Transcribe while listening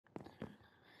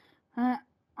I'm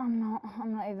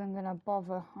not even gonna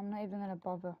bother. I'm not even gonna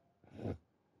bother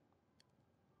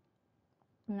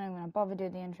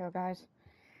doing the intro, guys.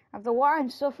 After what I'm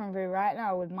suffering through right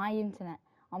now with my internet,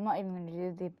 I'm not even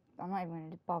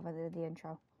gonna bother do the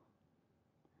intro.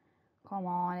 Come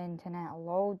on, internet,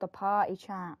 load the party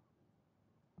chat.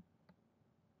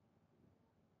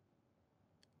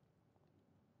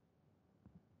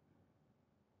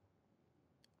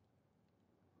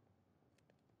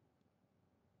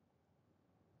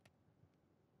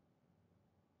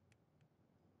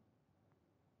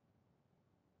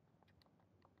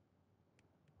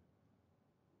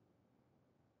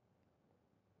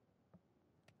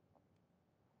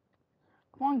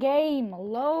 Come on, game,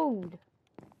 load.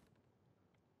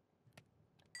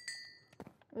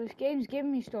 This game's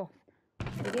giving me stuff.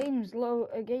 The game's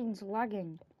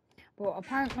lagging, but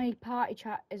apparently party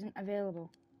chat isn't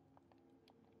available.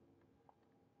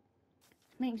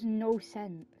 This makes no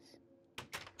sense.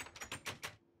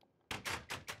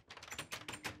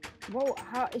 Well,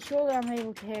 surely I'm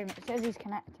able to hear him. It says he's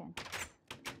connecting.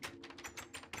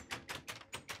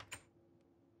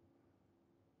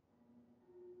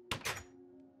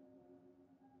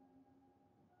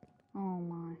 Oh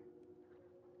my.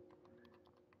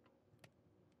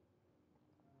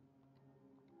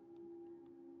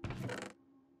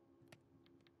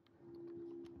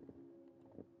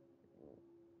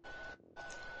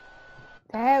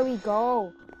 There we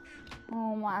go.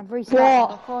 Oh my, I've restarted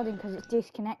the recording because it's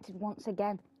disconnected once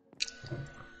again.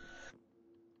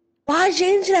 Why is your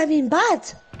internet being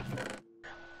bad?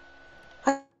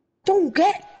 I don't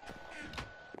get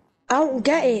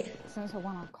it. Since I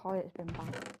went on call, it's been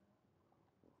bad.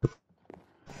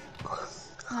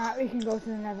 Alright, we can go to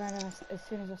the Netherite. As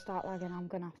soon as I start lagging, I'm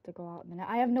gonna have to go out a minute.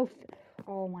 I have no.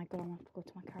 Oh my god, I'm gonna have to go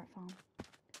to my carrot farm.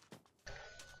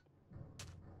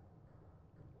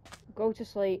 Go to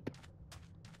sleep.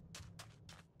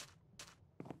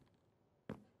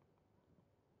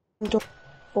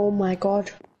 Oh my god.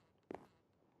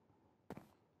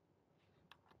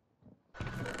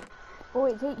 Oh,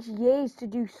 it takes years to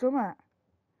do summer.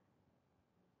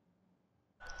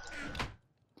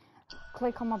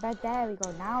 Click on my bed, there we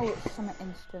go. Now it's summer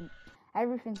instant.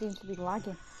 Everything seems to be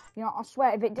lagging. You know, I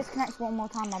swear, if it disconnects one more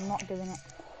time, I'm not doing it.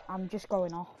 I'm just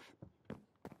going off.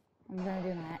 I'm gonna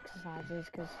do my exercises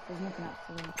because there's nothing else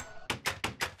to do.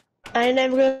 I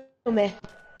never gonna play me.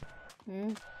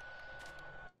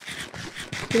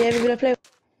 You never gonna play? No,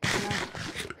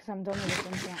 because I'm done with this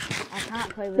internet. I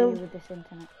can't play with you with this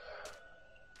internet.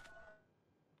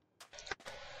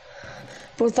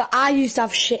 But I used to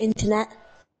have shit internet.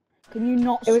 Can you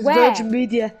not swear? It was Virgin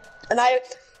Media, and I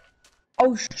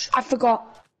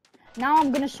forgot. Now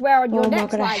I'm gonna swear on your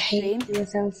next live stream.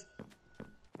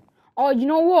 Oh, you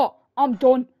know what? I'm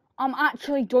done. I'm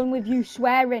actually done with you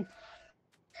swearing.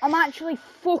 I'm actually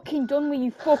fucking done with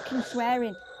you fucking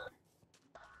swearing.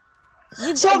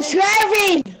 Stop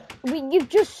swearing! You've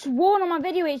just sworn on my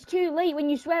video. It's too late. When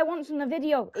you swear once on the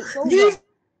video, it's over. You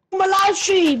my live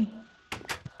stream.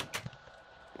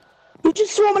 You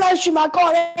just swore on my live stream. I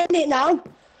can't end it now.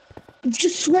 You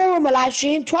just swore on my live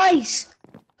stream twice.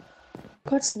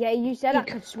 God, yeah, you said I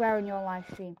could swear on your live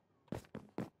stream.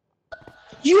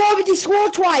 You already swore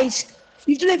twice.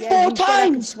 You've done it 4 times. Said I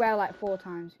could swear like 4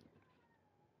 times.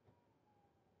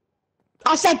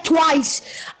 I said twice.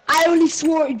 I only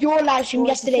swore at your live stream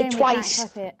yesterday twice.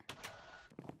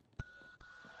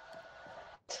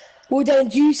 Well then,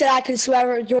 you said I can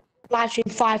swear at your live stream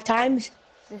 5 times.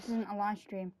 This isn't a live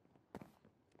stream.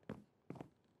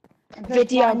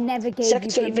 Video. I never gave you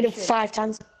permission. Video 5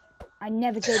 times. I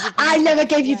never gave you permission. I never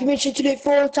gave you permission to do it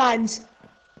 4 times.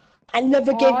 I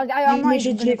never gave you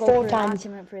permission to do it 4 times.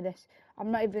 For this.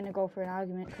 I'm not even going to go for an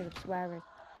argument because of swearing.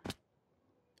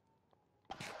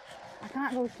 I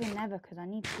can't go to Nether because I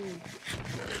need food.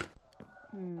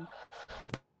 I'm going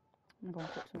to go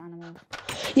and cook some animals.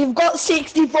 You've got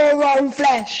 64 raw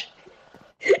flesh.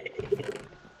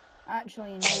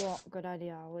 Actually, you know what? Good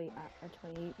idea. I'll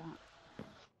actually eat that.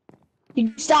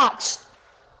 You stacks.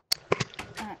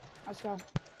 Alright, let's go.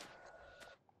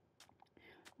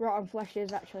 Rotten flesh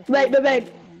is actually. Wait.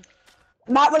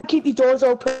 Might want to keep your doors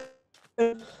open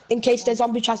in case the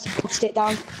zombie tries to bust it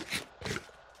down.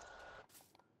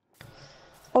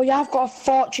 Oh yeah, I've got a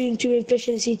fortune to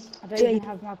efficiency. I don't even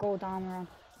have my gold armor on.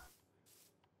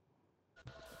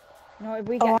 No, if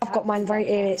we get I've got mine right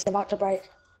here. It's about to break.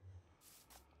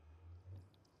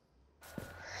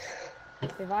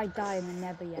 If I die in the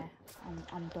Nether, yeah,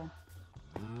 I'm done.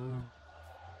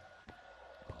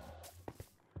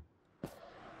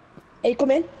 Hey,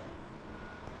 come in.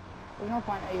 There's no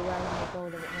point that you're wearing the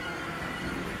gold of it.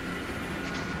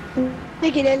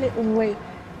 Digging in. Oh, wait.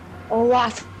 Oh,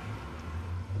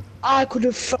 I could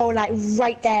have thrown like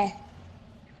right there.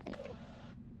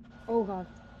 Oh god.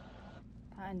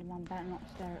 That Enderman better not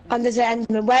stare at me. And there's an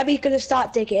enderman. Where are we gonna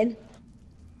start digging?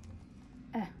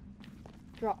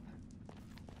 Drop.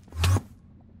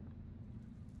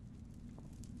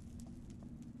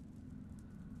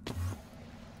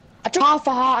 I took half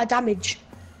a heart of damage.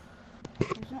 Is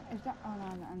that? Oh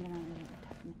no, the Enderman isn't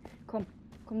attacking me.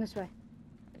 Come this way.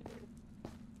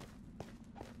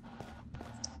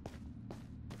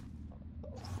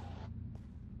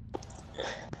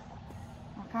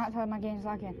 I can't tell my game's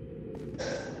lagging.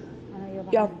 I know you're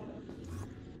behind. Yo.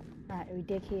 Right, we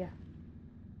dig here.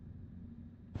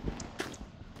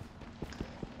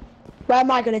 Where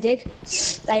am I gonna dig?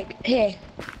 Like here.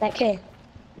 Like here.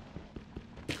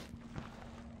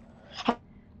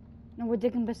 No, we're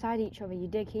digging beside each other. You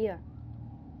dig here.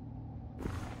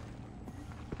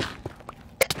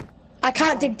 I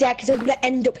can't dig there because I'm gonna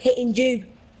end up hitting you.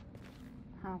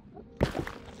 How?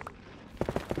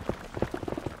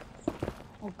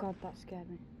 Oh god, that scared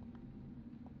me.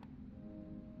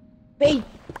 Me.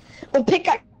 Well,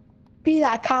 pickaxe be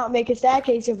that I can't make a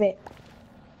staircase of it.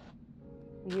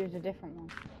 We use a different one.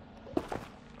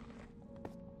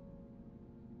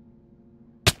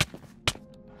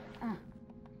 Ah.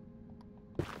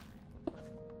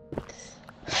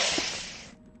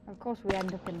 Of course we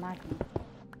end up in magma.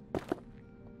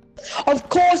 Of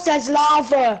course there's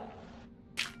lava.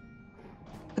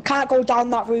 I can't go down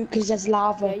that route because there's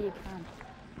lava. Yeah, you can.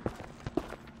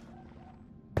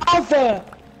 Lava.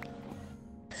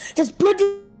 There's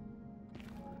bloody.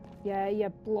 Yeah, you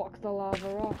block the lava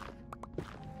off.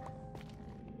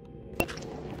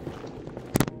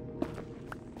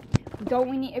 Don't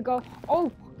we need to go?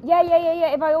 Oh, yeah.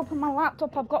 If I open my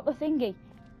laptop, I've got the thingy.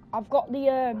 I've got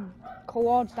the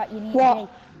coords that you need What? to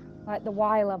be, like the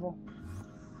Y level.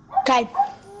 Okay.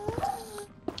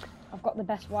 I've got the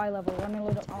best Y level. Let me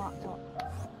load up my laptop.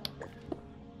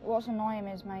 What's annoying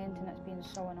is my internet's being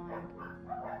so annoying.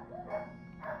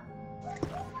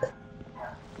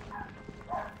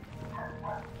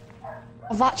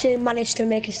 I've actually managed to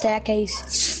make a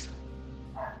staircase.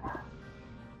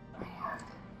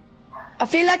 I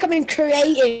feel like I'm in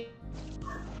creative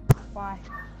Why?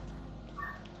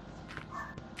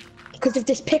 because of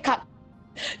this pickaxe.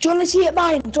 Do you want to see it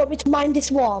mine? Do you want me to mine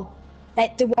this wall?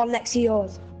 Like the one next to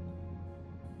yours?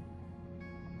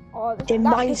 Oh, It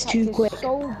mines too quick.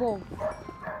 So bugged.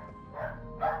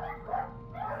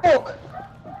 Look!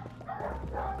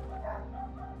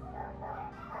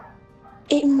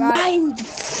 It mined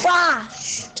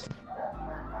fast!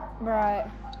 Right.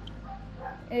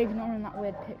 Ignoring that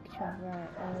weird picture.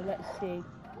 Right, let's see.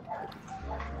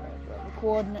 The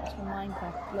coordinates for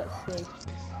Minecraft. Let's see.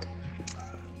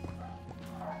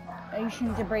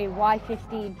 Ocean debris,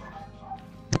 Y15.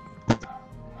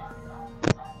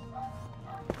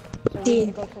 So we need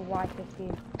to go to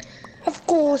Y15. Of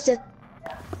course,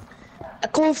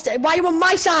 why are you on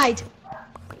my side?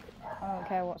 I don't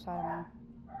care what side I'm on.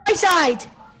 My side!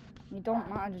 You don't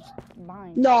matter, just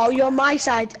mine. No, you're on my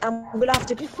side. I'm gonna have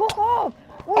to. Just fuck off!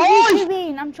 What are you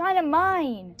doing? I'm trying to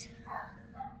mine.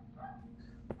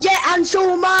 Yeah, and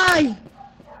so am I!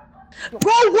 Bro,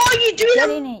 what are you doing? Get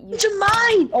in it, you... To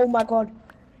mine! Oh my god.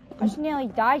 I just nearly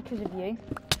died because of you.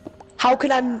 How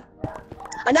can I...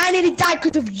 And I nearly died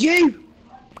because of you!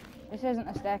 This isn't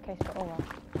a staircase, but oh well.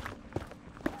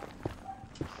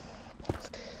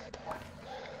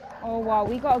 Oh wow,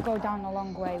 we gotta go down a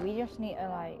long way. We just need to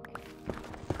like...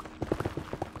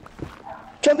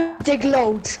 Do you want me to dig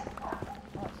loads?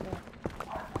 Let's see.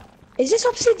 Is this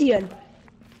obsidian?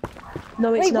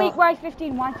 No, it's not. Wait,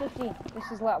 Y15.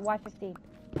 This is like Y15.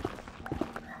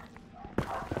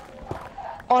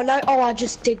 Oh, no, I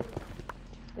just dig.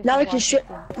 This Now is we can ship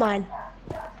Y15. mine.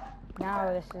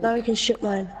 Now this is Now we can ship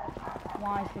mine.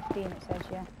 Y15, it says,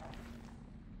 yeah.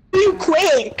 You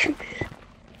quick!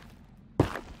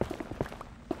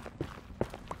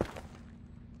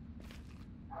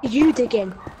 You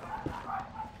digging?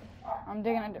 I'm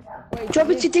digging a different way. Do you want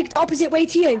me to dig the opposite way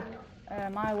to you?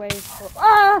 My way is...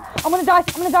 Ah! I'm gonna die!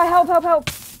 Help!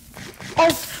 Oh,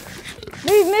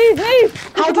 Move!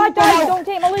 How If do I you die, know? don't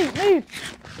take my loot! Move!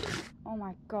 Oh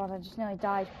my god, I just nearly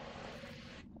died.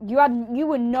 You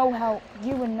were no help.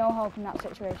 You were no help in that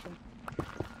situation.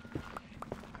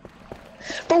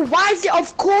 but why is it?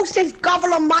 Of course there's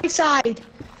gravel on my side.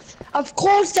 Of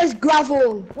course there's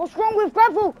gravel. What's wrong with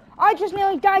gravel? I just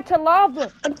nearly died to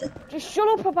lava. Just shut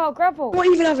up about gravel. I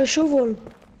don't even have a shovel.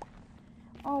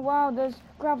 Oh wow, there's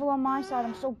gravel on my side.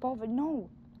 I'm so bothered. No.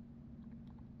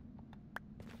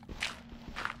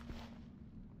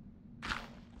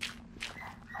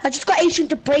 I just got ancient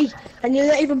debris, and you're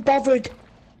not even bothered.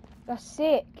 That's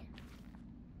sick.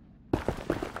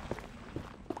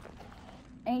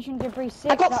 Ancient debris 6.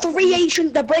 I got 3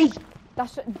 ancient debris.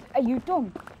 That's. Are you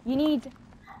dumb? You need.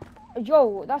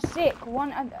 Yo, that's sick.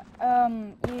 One.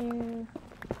 You.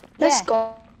 Let's Yeah.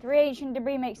 go. 3 ancient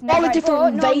debris makes Oh, a netherite.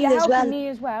 different No, vein you're as helping well. me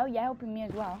as well. You're helping me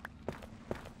as well.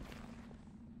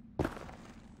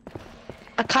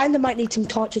 I kinda might need some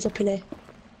torches up in here.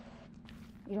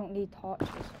 You don't need torches.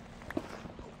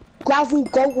 Gravel,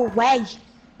 go away.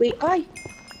 Wait, aye.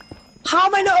 How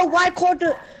am I not a white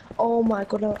coordinate? Oh my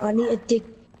god, I need to dig.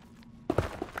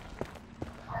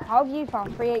 How have you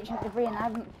found 3 ancient debris and I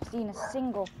haven't seen a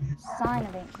single sign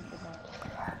of ancient debris?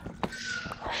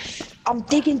 I'm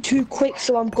digging too quick,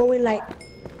 so I'm going like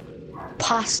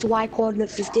past Y coordinate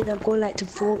 15. I'm going like to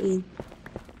 14.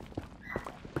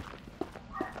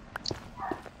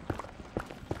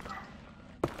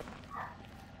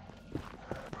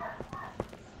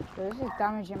 So this is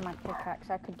damaging my pickaxe.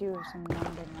 I could do with some mending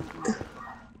right now.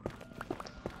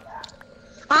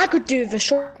 I could do the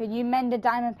short. Can you mend a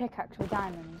diamond pickaxe with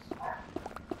diamonds?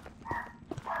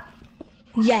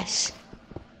 Yes.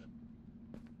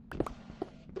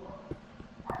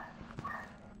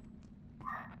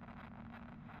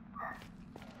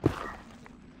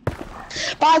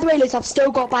 By the way, Liz, I've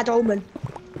still got bad omen.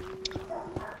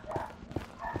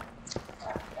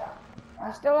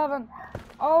 I still haven't.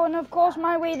 Oh, and of course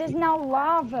my way there's now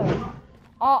lava.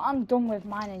 Oh, I'm done with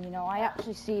mining, you know. I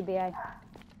actually CBA.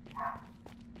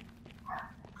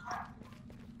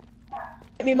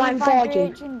 Let me I mine find forging.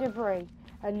 ancient debris,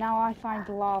 and now I find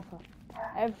lava.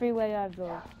 Every way I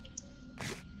go.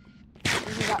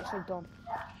 This is actually done.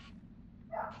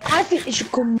 I think it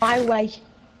should come my way.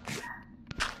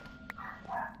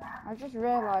 I just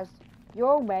realised,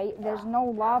 your way, there's no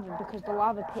lava because the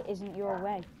lava pit isn't your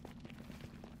way.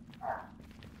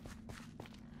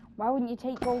 Why wouldn't you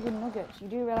take golden nuggets? You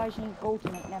do realise you need gold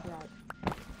to make netherite.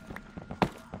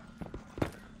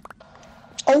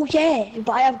 Oh yeah,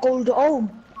 but I have gold at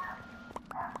home.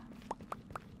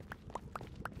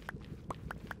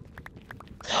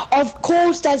 Of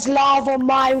course there's lava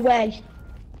my way.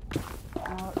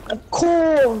 Of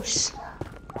course.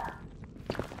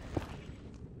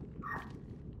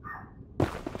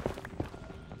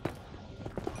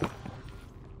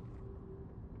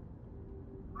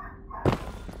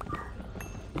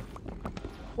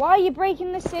 Why are you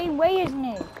breaking the same way as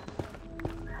me?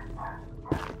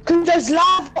 Because there's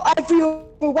lava every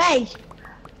other way.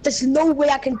 There's no way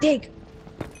I can dig.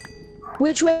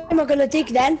 Which way am I gonna dig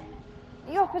then?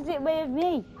 The opposite way of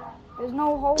me. There's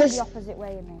no hole There's- the opposite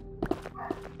way of me.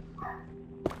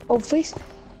 Oh, please.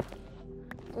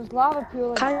 There's lava pool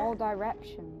in Can- all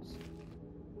directions.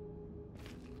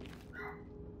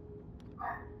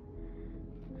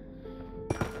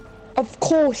 Of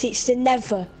course it's the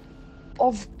Nether.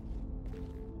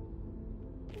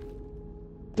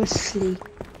 Obviously.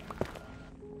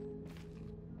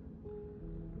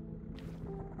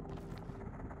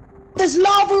 There's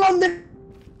lava on the...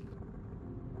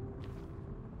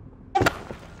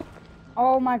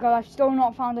 Oh my god, I've still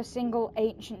not found a single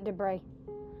ancient debris.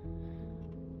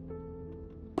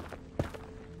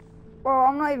 Well,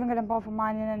 I'm not even gonna bother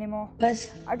mining anymore. Where's...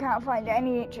 I can't find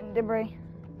any ancient debris.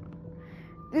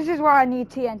 This is why I need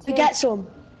TNT. We get some.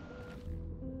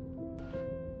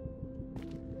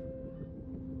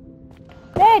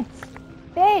 Beds!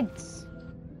 Beds!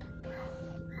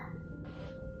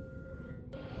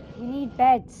 We need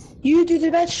beds. You do the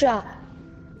bed shot.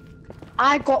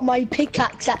 I got my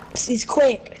pickaxe axes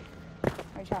quick.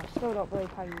 Which I still don't believe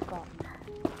how you got.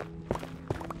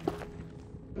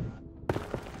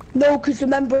 No, because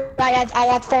remember I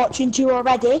had fortune 2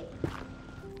 already.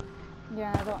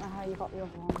 Yeah, I don't know how you got the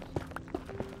other ones.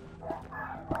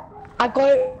 I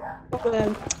got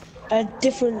a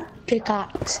different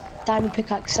pickaxe, diamond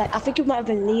pickaxe. I think it might have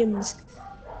been Liam's.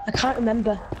 I can't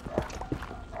remember.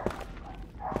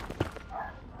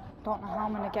 Don't know how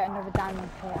I'm gonna get another diamond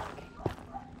pick.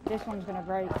 This one's gonna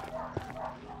break.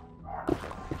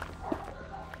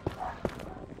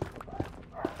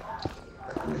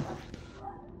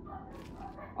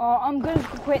 Oh, I'm gonna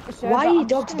quit the server. Why are your I'm just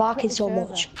dogs gonna barking quit the so server.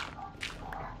 much?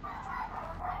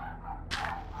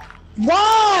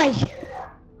 Why?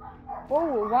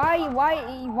 Oh, why,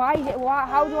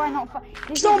 how do I not find...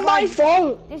 It's not my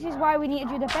fault. This is why we need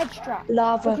to do the bed strat.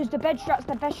 Lava. Because the bed strat's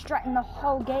the best strat in the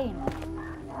whole game.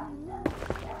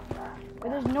 But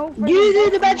there's no... You friggin' do beds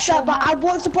the in bed this shot, whole but map. I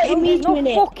want to put a No, there's meter in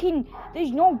it.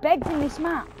 There's no beds in this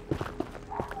map.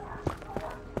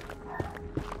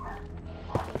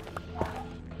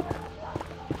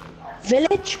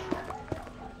 Village?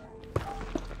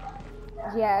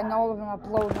 Yeah, and all of them are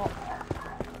blown up.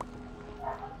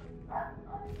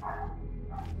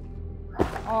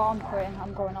 Oh, I'm quitting.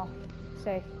 I'm going off.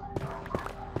 Safe.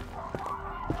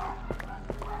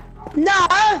 No!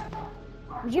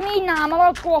 What do you mean now? I'm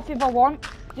allowed to go off if I want.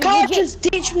 Can't just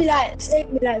ditch me like, save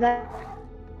me like that.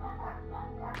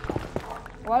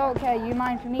 Well, I don't care. You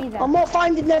mind for me then? I'm not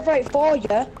finding Netherite for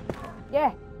you.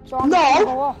 Yeah. So I'm gonna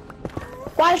go off.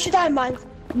 Why should I mind?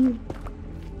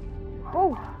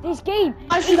 Bro, this game.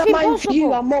 Why should I mind for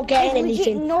you? I'm not getting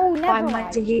anything. No, I'm never.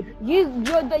 minding you. You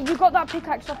got that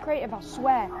pickaxe off creative. I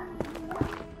swear.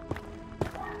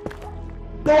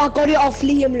 No, I got it off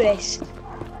Liam list.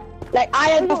 Like I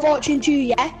had the fortune 2,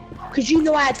 yeah? Because you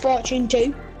know I had fortune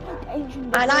 2.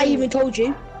 And I even told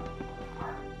you.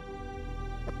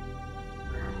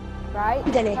 Right,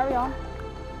 Didn't carry on.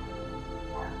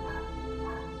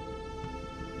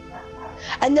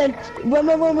 And then when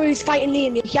we was fighting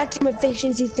Liam, he had some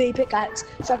efficiency 3 pickaxe,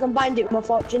 so I combined it with my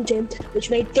fortune 2, which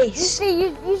made this. You see,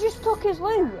 you just took his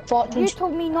loot. Fortune. You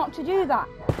told me not to do that.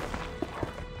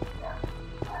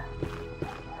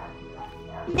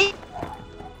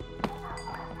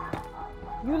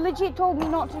 You legit told me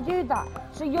not to do that.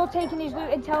 So you're taking his loot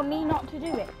and telling me not to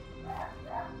do it.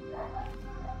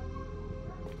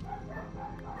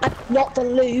 Not the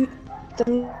loot,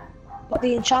 the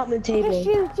enchantment table. Yes,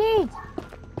 you did.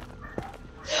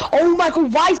 Oh my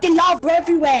god, why is there lava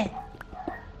everywhere?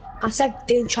 I said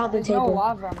the enchantment There's table. no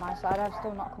lava on my side. I've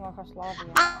still not come across lava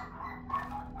yet.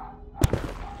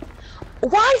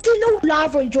 Why is there no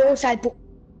lava on your side but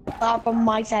lava on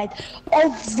my side?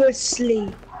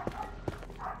 Obviously.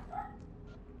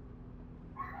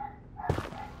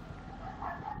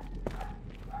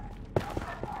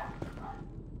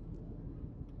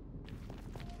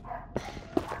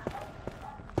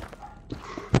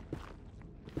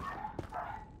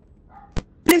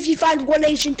 If you find one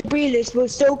ancient debris list, we're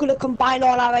still gonna combine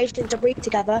all our ancient debris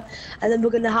together, and then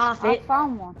we're gonna half it. I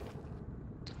found one.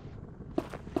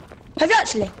 Have you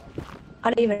actually? I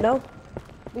don't even know.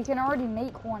 We can already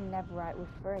make one Netherite with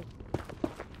 3.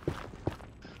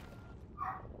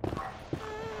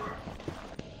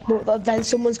 But then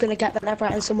someone's gonna get the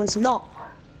Netherite and someone's not.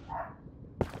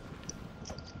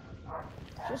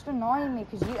 It's just annoying me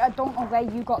because I don't know where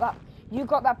you got that. You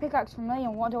got that pickaxe from me,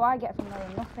 and what do I get from me?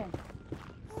 Nothing.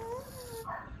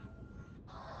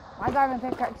 My diamond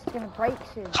pickaxe is gonna break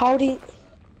soon. How do you...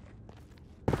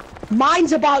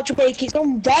 Mine's about to break, it's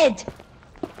on red.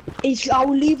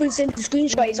 I'll leave and send the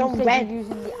screenshot, it's on red.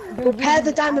 Repair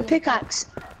the diamond pickaxe.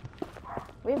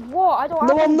 With what? I don't have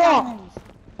No, I'm not. diamonds.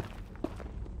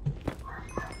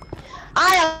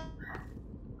 I am...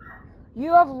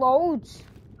 You have loads.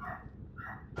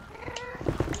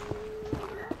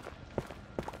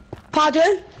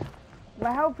 Pardon?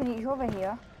 We're helping each other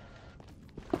here.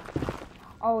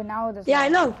 Oh, now there's... Yeah, I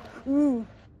know.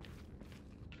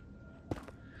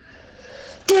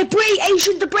 Debris,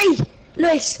 ancient debris.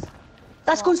 Lewis,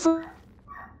 that's good for...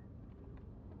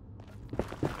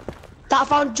 I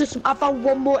found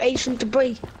one more ancient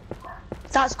debris.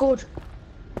 That's good.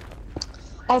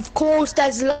 Of course,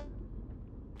 there's... Lewis,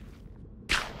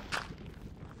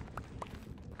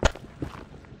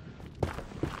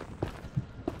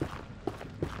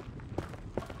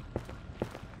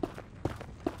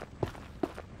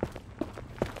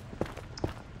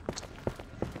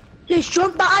 do you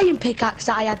want the iron pickaxe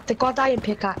that I had? The god iron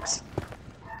pickaxe?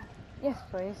 Yes,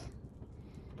 please.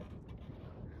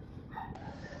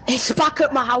 It's back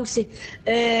at my house.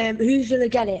 Who's gonna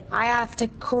get it? I have to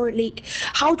currently...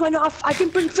 How do I not have... I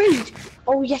didn't bring food.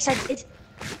 Oh, yes, I did.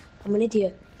 I'm an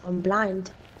idiot. I'm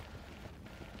blind.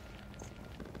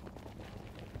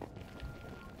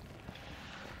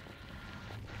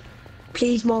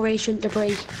 Please, more ancient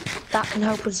debris. That can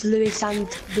help us, Lewis and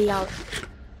me out.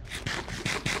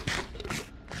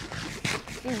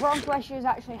 These wrong fleshes is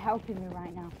actually helping me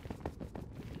right now.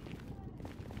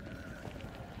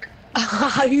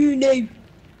 Who knew?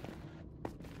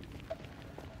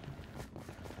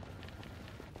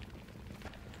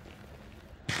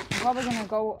 I'm probably gonna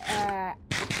go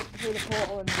through the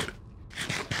portal and...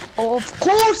 Oh, of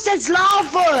course there's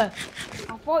lava!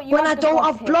 I thought you When I had the don't block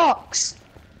have here. blocks.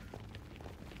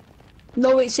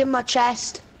 No, it's in my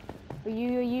chest. But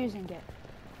you're using it.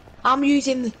 I'm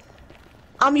using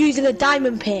a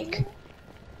diamond pick.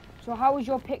 So how was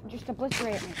your pick just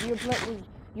obliterating it?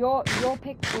 Your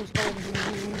pick was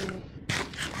going...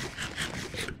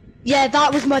 Yeah,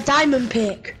 that was my diamond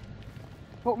pick.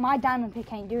 But my diamond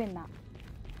pick ain't doing that.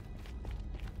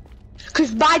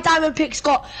 Because my diamond pick's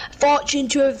got fortune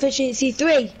 2 efficiency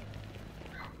 3.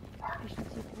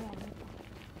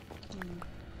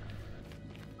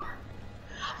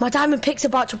 My diamond pick's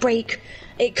about to break.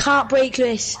 It can't break,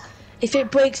 Lewis. If it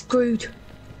breaks, screwed.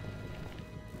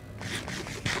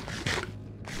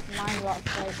 Mine's about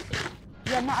to break.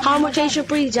 Yeah, I'm not How having much no ancient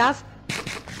breeds you have?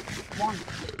 1.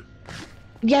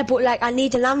 Yeah, but like, I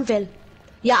need an anvil.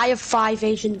 Yeah, I have 5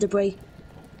 ancient debris.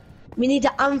 We need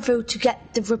an anvil to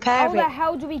get the repair How the it.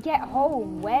 hell do we get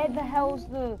home? Where the hell's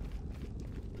the...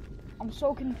 I'm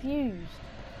so confused.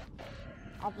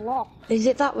 I've lost. Is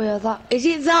it that way or that? Is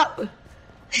it that way?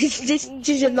 This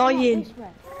is annoying.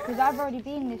 Because I've already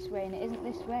been this way and it isn't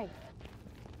this way.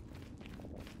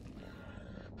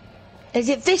 Is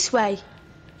it this way?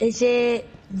 Is it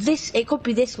this? It could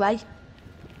be this way.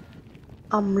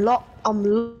 I'm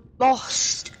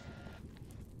lost.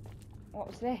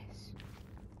 What's this?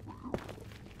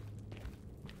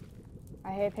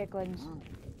 I hear piglins.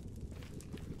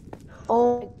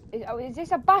 Oh, Is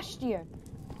this a bastion?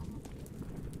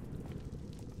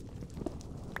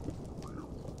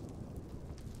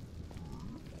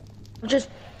 I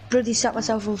just bloody set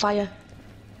myself on fire.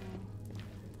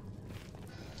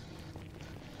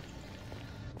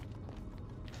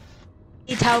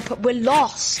 Need help, we're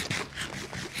lost.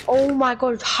 Oh my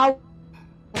god, how?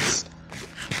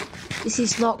 This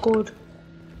is not good.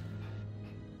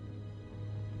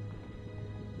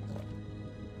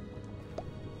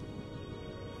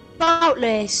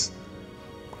 Outless.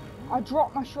 I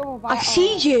dropped my shovel by... I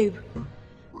see you.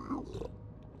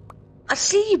 I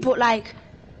see you, but like,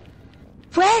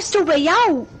 where's the way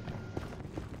out?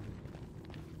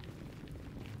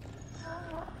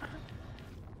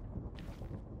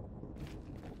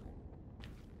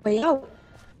 Way out.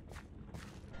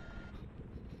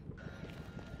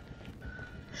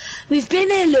 We've been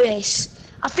here, Lewis.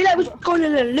 I feel like we're going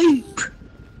in a loop.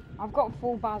 I've got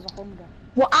full bars of hunger.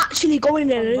 We're actually going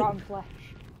in a And loop. rotten flesh.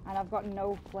 And I've got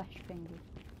no flesh thingy.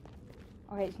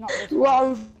 Okay, it's not this one.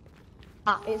 Wrong.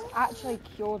 It's actually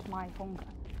cured my hunger.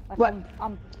 Like What?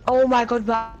 I'm Oh my god,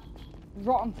 but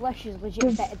rotten flesh is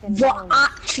legit better than we're knowledge.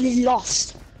 actually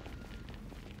lost.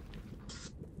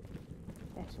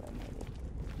 This way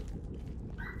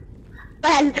maybe.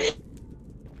 Well,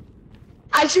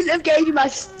 I shouldn't have gave you my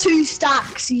 2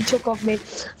 stacks you took off me.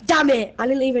 Damn it, I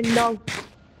didn't even know.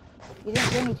 You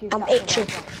didn't give me 2 I'm stacks of itching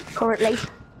that. currently.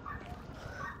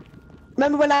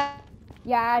 Remember when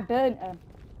Yeah, I burnt them.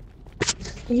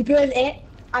 you burnt it?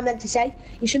 I meant to say,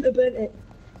 you shouldn't have burnt it.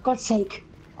 God's sake.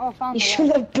 Oh, I found You the way.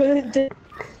 shouldn't have burnt it.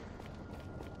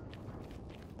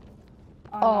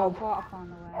 Oh, no, Oh. I thought I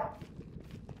found the way.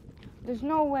 There's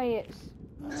no way it's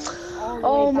all the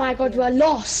Oh way my back god, here. we're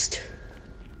lost.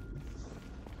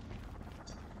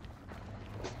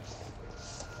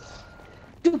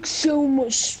 Took so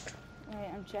much. Wait,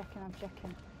 I'm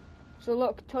checking. So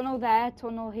look, tunnel there,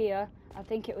 tunnel here. I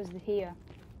think it was here.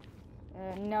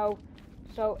 No.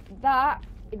 So that,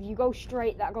 if you go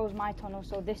straight, that goes my tunnel,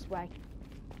 so this way.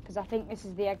 Because I think this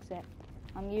is the exit.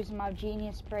 I'm using my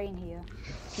genius spraying here.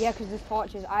 Yeah, because there's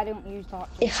torches. I don't use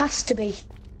torches. It has to be.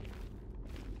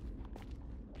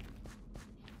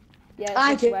 Yeah,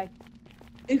 I it's this do. way.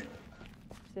 It's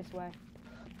this way.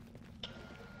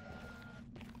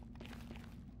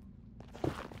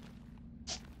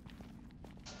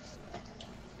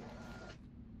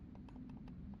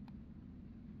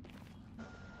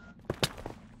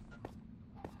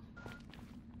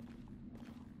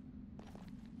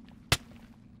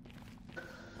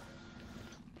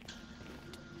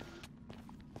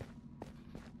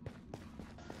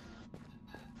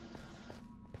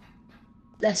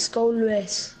 Let's go,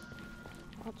 Lewis.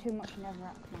 I've got too much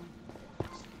netherite now.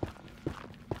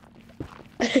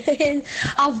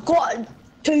 I've got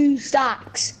 2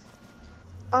 stacks.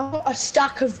 I've got a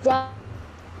stack of gravel.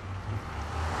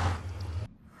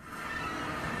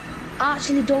 I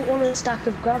actually don't want a stack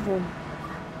of gravel.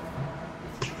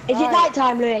 Is it Right. night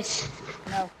time, Lewis?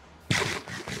 No.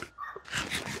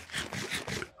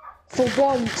 For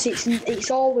once,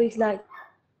 it's always like.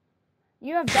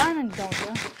 You have diamonds, don't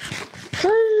you?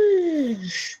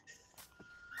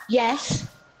 Yes.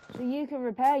 So you can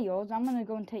repair yours. I'm gonna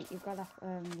go and take your good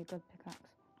pickaxe.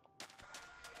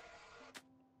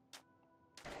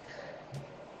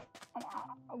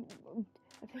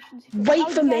 Efficiency 3. Wait How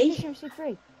did for you get me. Efficiency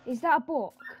 3? Is that a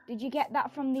book? Did you get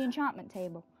that from the enchantment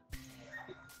table?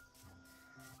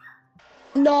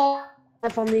 No,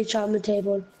 from the enchantment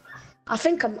table. I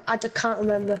think I can't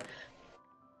remember.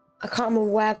 I can't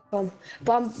remember where from.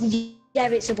 But yeah,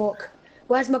 it's a book.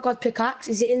 Where's my god pickaxe?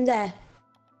 Is it in there?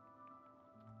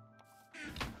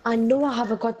 I know I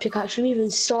have a god pickaxe. You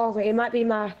even saw it. It might be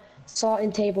my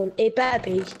sorting table. It better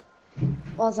be.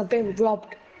 Or else I've been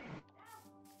robbed.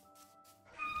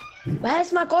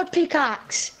 Where's my god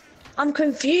pickaxe? I'm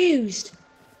confused.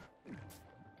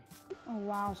 Oh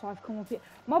wow, so I've come up here.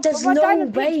 My There's my no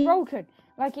diamond pick's way. broken.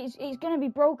 Like it's gonna be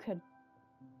broken.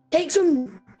 Take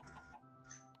some.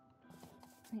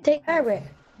 Take care of it.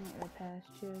 I need repairs,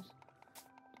 cheers.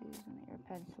 Jeez, I need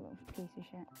repairs, this little piece of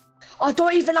shit. I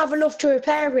don't even have enough to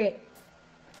repair it.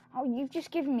 Oh, you've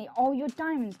just given me all your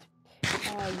diamonds.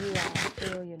 Oh, you are a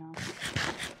fool, you know.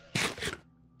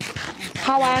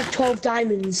 How I have 12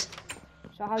 diamonds.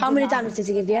 So How many diamonds did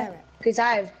he give you? it? Because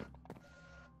I have.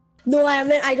 No, I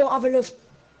meant I don't have enough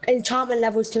enchantment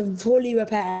levels to fully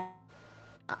repair.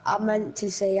 I meant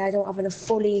to say I don't have enough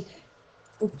fully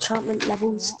enchantment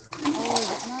levels. What? Oh, is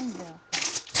it an anvil?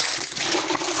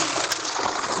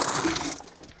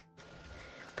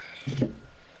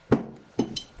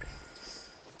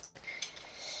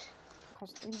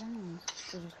 Cost 3 diamonds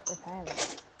to just repair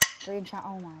it. 3 enchant.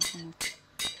 Oh my goodness.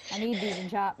 I need these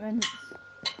enchantments.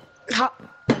 How?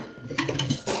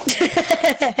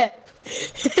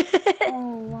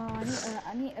 Oh wow,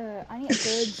 I need a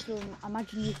birdstone.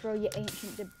 Imagine you throw your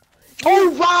ancient Oh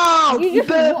wow! You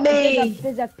burnt me!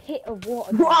 There's a pit of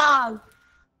water. Wow!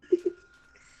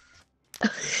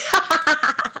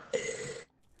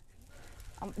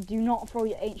 Do not throw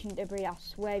your ancient debris. I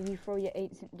swear if you throw your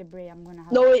ancient debris, I'm gonna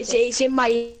have No, it's in my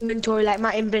inventory, like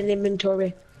my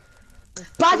inventory.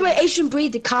 By the way, ancient debris,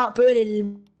 they can't burn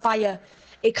in fire.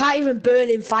 It can't even burn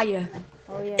in fire.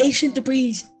 Oh yeah. Ancient debris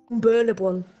is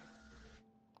unburnable.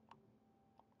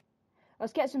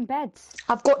 Let's get some beds.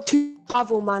 I've got 2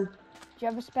 travel, man. Do you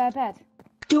have a spare bed?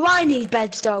 Do I need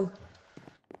beds though?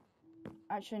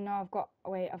 Actually, no. I've got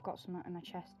some in my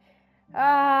chest.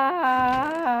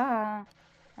 Ah.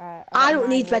 Right, I don't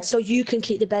need beds, so you can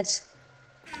keep the beds.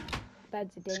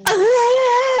 Beds are dangerous.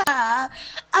 Have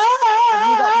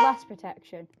you got blast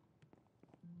protection?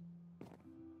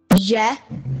 Yeah.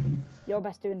 You're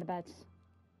best doing the beds.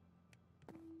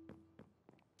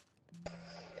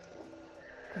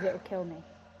 Because it'll kill me.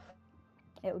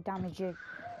 It'll damage you.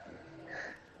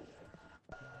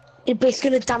 It's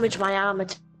gonna damage my armor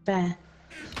to bear.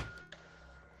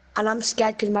 And I'm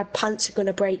scared because my pants are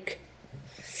gonna break.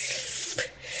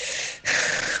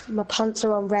 My pants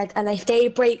are on red, and if they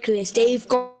break this, they've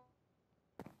got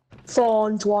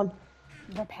thorns one.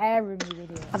 Repair room, you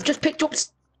idiot. I've just picked up.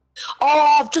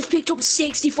 Oh, I've just picked up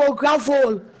 64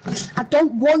 gravel. I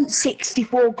don't want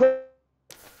 64 gravel.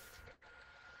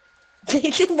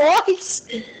 Voice.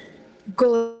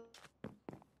 Good.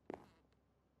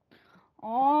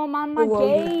 Oh man, my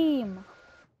game.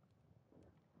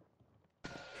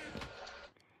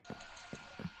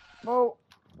 Well,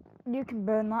 you can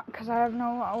burn that because I have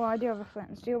no idea of a flint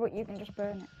and steel, but you can just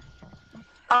burn it.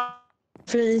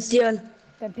 Flint and steel.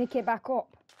 Then pick it back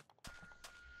up.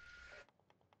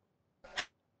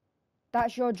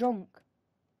 That's your junk.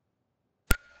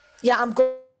 Yeah, I'm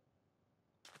good.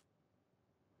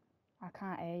 I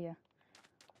can't hear you.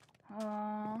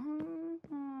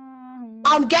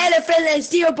 I'm getting a flint and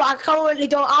steel, but I currently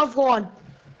don't have one.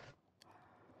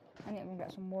 I need to go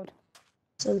get some wood.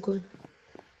 So good.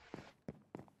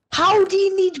 How do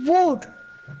you need wood?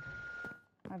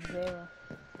 I have 0.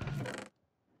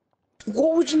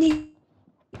 What would you need?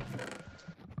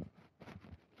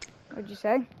 What'd you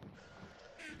say?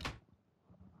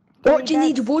 What do you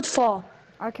need wood for?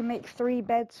 I can make 3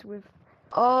 beds with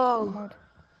wood.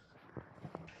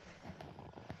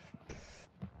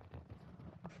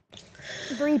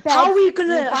 3 beds. How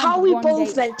are we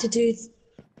both meant to do?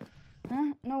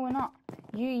 Huh? No, we're not.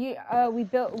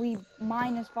 We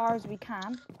mine as far as we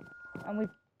can, and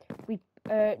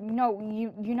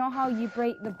you know how you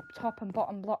break the top and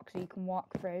bottom block so you can walk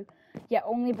through? Yeah,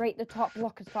 only break the top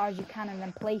block as far as you can and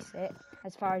then place it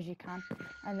as far as you can,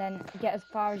 and then get as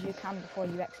far as you can before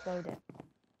you explode it.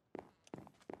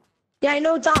 Yeah, I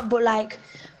know that, but like,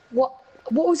 what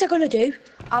was I gonna do?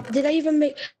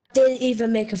 Didn't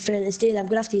even make a flint and steel. I'm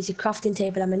gonna have to use a crafting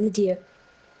table. I'm an idiot.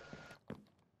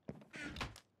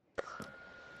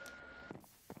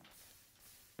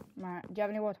 Right, do you have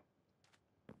any wood?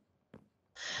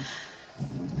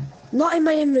 Not in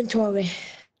my inventory.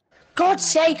 God's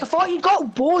sake, I thought you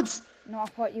got wood. No, I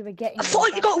thought you were getting. I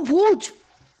thought you got wood.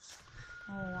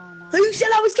 Oh wow, no. Who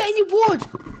said I was getting you wood?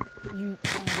 You.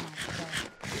 Oh my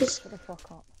god. Shut the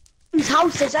fuck up. His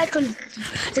house, there's like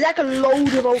a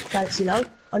load of oak plants, you know,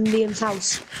 on Liam's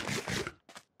house.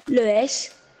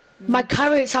 Lewis, my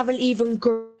carrots haven't even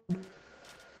grown.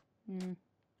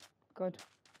 Good.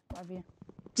 Love you.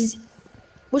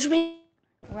 What do you mean?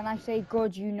 When I say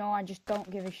good, you know I just don't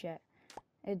give a shit.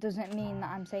 It doesn't mean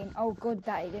that I'm saying, oh, good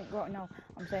that it didn't grow. No,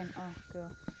 I'm saying, oh, cool.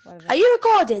 Whatever. Are you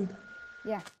recording?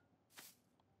 Yeah.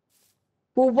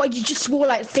 Well, what, you just swore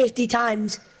like 50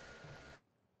 times.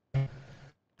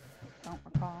 Don't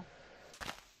recall.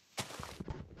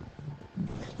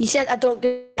 You said I don't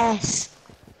get S.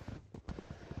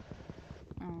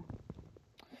 Oh.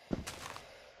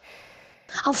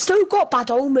 I've still got bad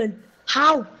omen.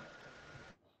 How?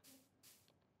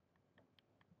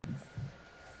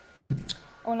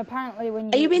 Oh, and apparently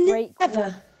when Are you in the break Nether?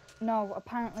 wood... No,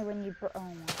 apparently when you... Oh,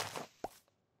 my...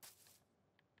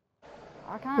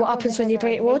 I can't What build happens the when you Netherite.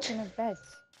 break wood? Making us beds.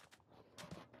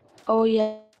 Oh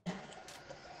yeah.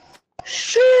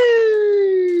 Sheesh.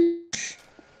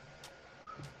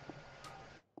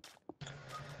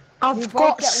 We I've both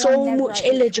got get one so much Netherite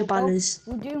each. illager banners.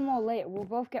 We'll do more later. We'll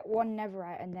both get one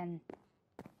Netherite and then...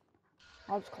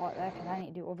 I'll just call it there because I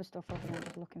need to do other stuff other than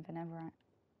just looking for Netherite.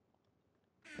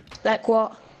 Like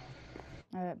what?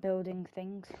 Building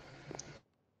things.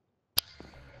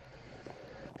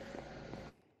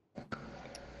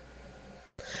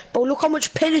 But look how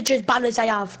much pillagers banners I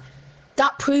have.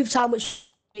 That proves how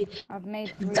much. I've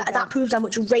made 3 That beds. proves how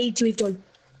much raids we've done.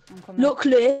 I'm coming. Look,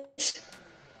 Lewis.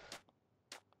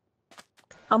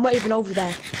 I'm not even over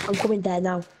there. I'm coming there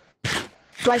now.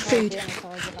 Do I have food?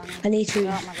 I need food.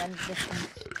 Oh, my God's distance.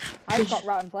 I've got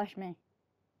rotten flesh, me.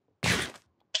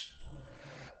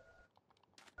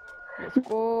 Let's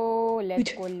go,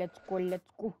 let's go, let's go, let's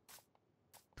go.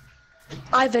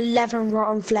 I have 11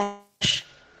 rotten flesh.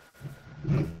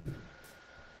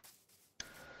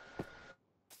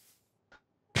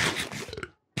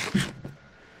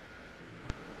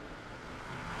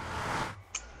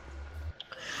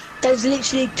 There's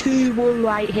literally 2 wool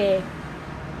right here.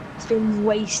 It's been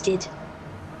wasted.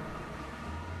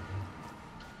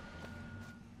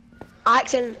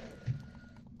 Accent.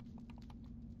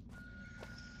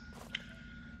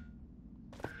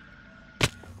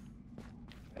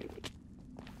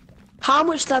 How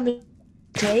much damage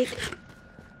take?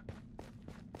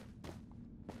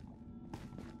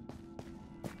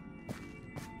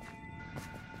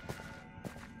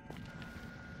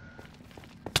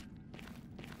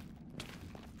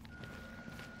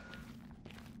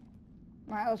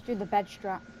 Right, let's do the bed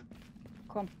strat.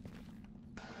 Come.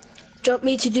 Do you want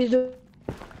me to do the...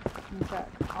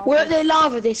 Check. Weren't there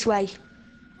lava this way?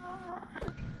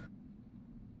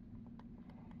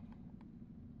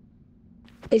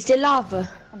 Is there lava?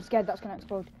 I'm scared that's gonna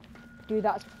explode. Dude,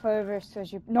 that's furthest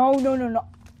as you... No, no, no, no.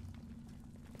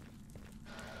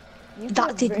 You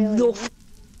That did really... nothing.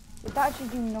 Did that actually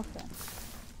do nothing?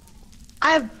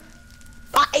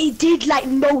 It did like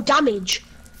no damage.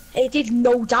 It did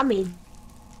no damage.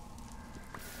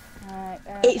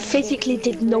 It physically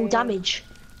did no damage.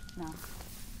 No.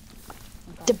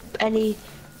 Okay.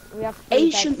 We have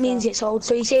Ancient means it's old,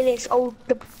 so you're saying it's old.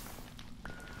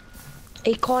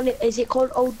 Is it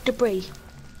called old debris?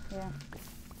 Yeah.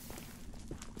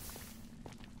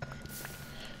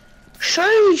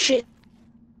 Sheesh.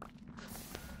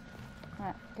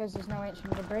 Right, because there's no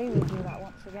ancient debris, we do that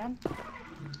once again.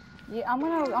 Yeah,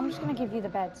 I'm just gonna give you the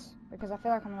beds because I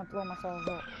feel like I'm gonna blow myself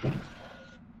up.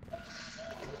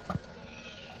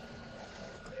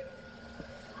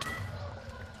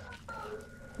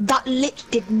 That lit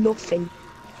did nothing.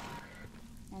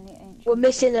 We're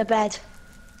missing a bed.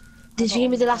 Did you give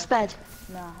me the last bed?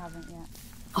 No, I haven't yet.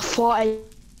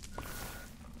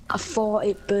 I thought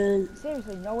it burnt.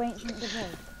 Seriously, no ancient debris.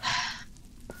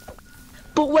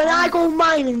 But when I go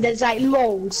mining, there's like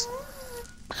loads.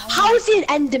 How's the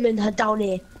Enderman down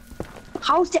here?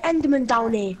 How's the Enderman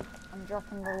down here? I'm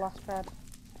dropping the last bed.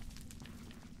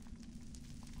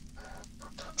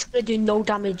 It's gonna do no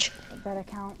damage. It better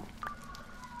count.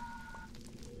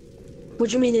 What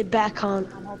do you mean it better can't?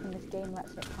 I'm hoping this game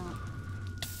lets it count.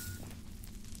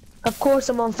 Of course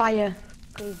I'm on fire.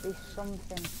 Please be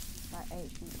something like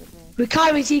ancient debris. We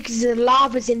can't really see because the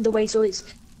lava's in the way, so it's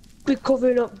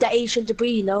covering up the ancient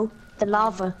debris, you know? The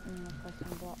lava. I'm gonna put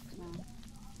some blocks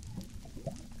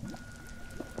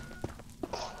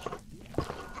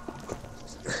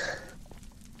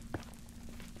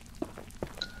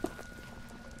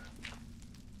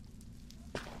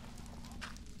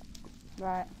now.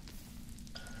 Right.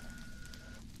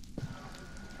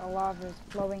 The lava is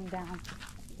flowing down.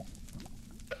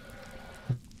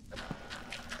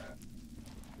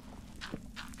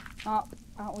 Oh,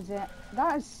 that was it.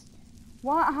 That is...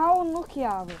 What? How unlucky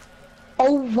are we?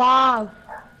 Oh wow.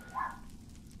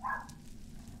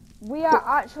 We are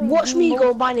actually... Watch me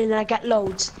go mining and I get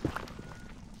loads. Do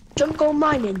you want to go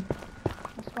mining?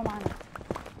 Let's go mining.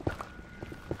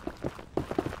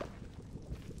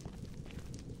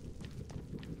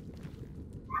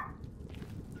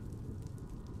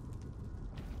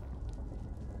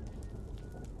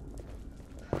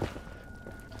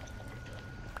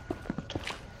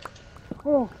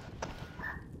 Oh.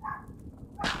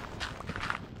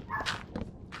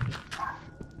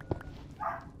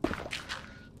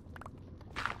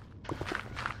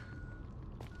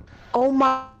 Oh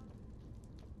my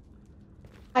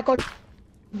god.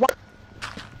 What?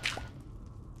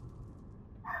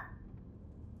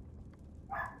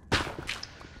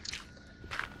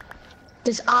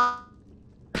 There's Are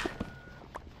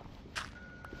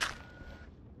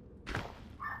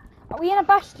we in a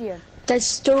bastion? there's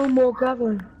still more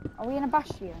gravel. Are we in a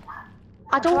bastion?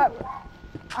 I feel don't. like-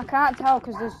 I can't tell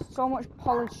because there's so much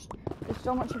polished. There's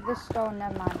so much of this stone.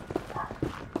 Never mind.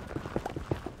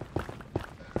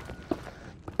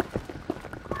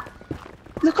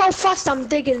 Look how fast I'm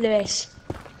digging this.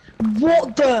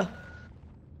 What the?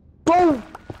 Bro,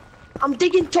 I'm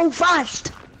digging so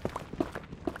fast.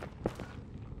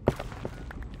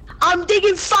 I'm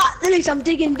digging fast, Lewis. I'm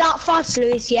digging that fast,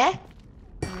 Lewis, yeah?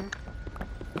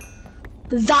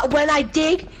 That when I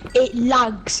dig, it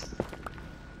lags.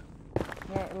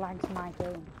 Yeah, it lags my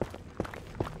game.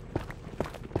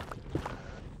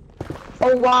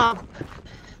 Oh wow.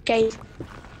 Cave.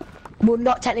 Well,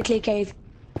 not technically a cave.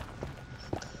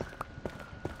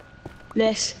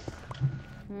 This.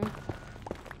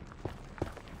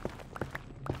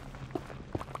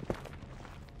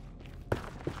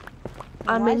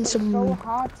 I'm Why in is it some. so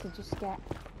hard to just get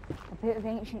a bit of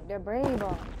ancient debris,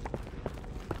 bro?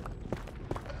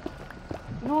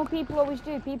 You know what people always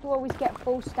do? People always get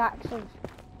full stacks of,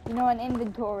 you know, an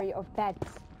inventory of beds,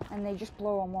 and they just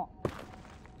blow them up.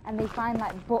 And they find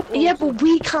like buttloads. Yeah, but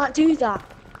we can't do that.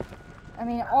 I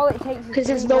mean, all it takes is Because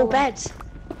there's no beds.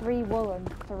 3 wool and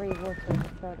 3 wood to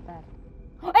build a bed.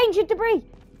 Ancient debris!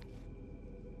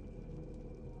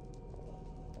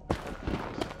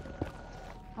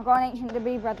 I got an ancient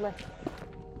debris, Bradley.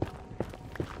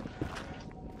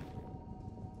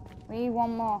 We need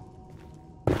one more.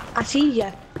 I see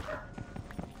ya.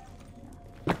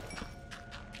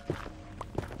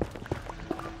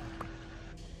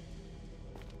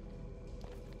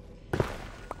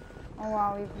 Oh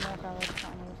wow, even more barrels that I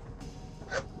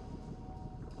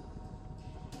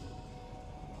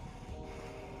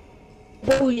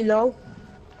need. Oh, you know.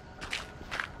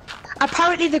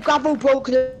 Apparently the gravel broke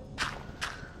the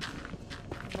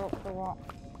Broke the what?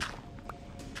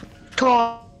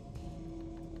 car.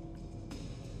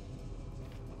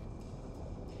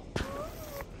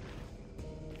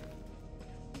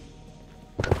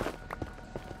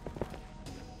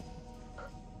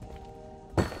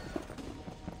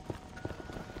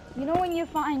 You know when you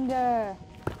find you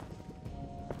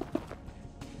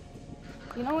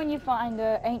know when you find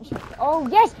ancient. Oh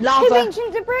yes, Lava. 2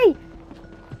 ancient debris.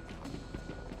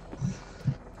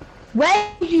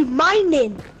 Where are you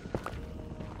mining?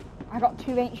 I got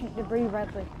 2 ancient debris,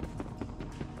 Bradley.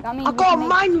 That means I we got a can make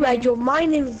mine 2. red, you're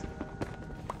mining.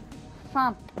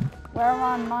 Fam, where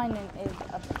I'm mining is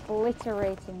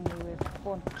obliterating me with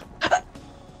fun.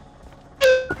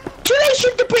 2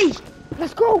 ancient debris!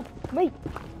 Let's go! Wait.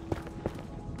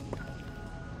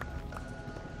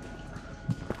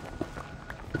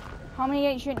 How many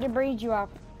ancient debris do you have?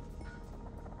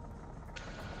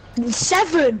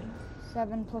 7!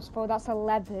 7 plus 4, that's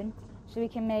 11. So we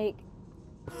can make...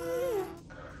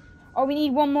 Oh, we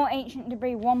need 1 more ancient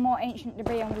debris, 1 more ancient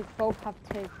debris, and we both have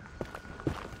 2.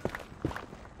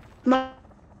 My...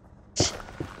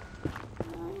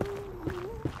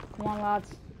 Come on,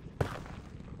 lads.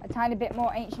 A tiny bit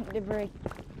more ancient debris.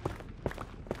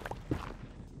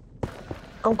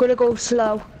 I'm gonna go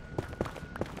slow.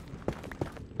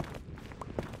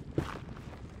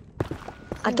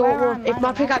 I See, don't where know I'm if my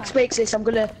mining, pickaxe makes this. I'm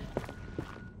gonna.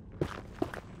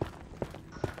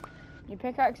 Your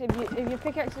pickaxe, if your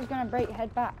pickaxe is gonna break,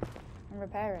 head back and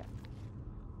repair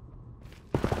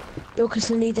it.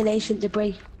 Because I need an ancient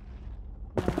debris.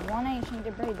 No, 1 ancient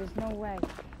debris, there's no way.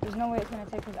 There's no way it's gonna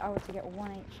take us hours to get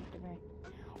 1 ancient debris.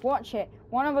 Watch it.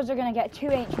 One of us are gonna get 2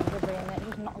 ancient debris and it's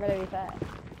just not gonna be fair.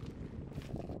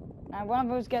 Now, one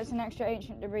of us gets an extra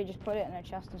ancient debris, just put it in a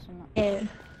chest or something. Yeah.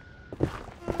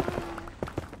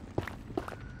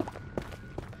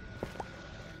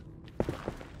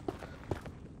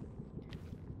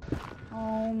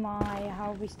 Oh my,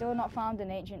 how have we still not found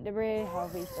an ancient debris? How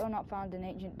have we still not found an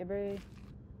ancient debris?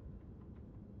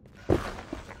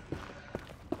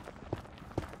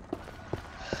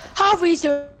 How are we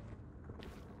doing?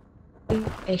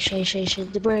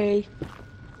 Ancient debris.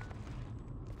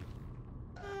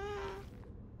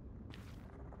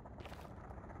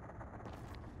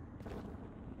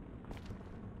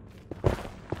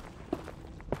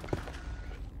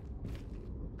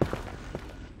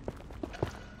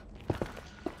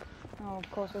 Oh,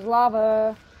 of course, there's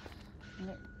lava.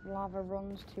 And lava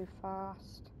runs too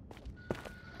fast.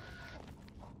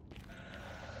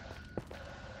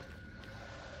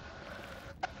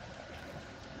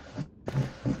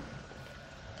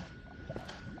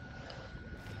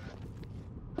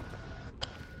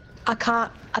 I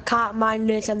can't mine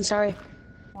this. I'm sorry.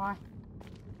 Why?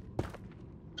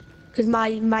 Because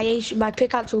my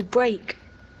pickaxe will break.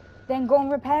 Then go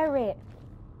and repair it.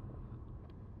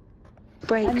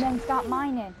 Break. And then start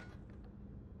mining.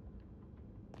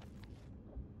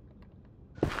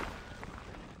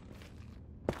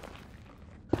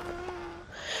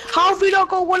 How have we not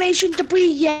got one ancient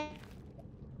debris yet?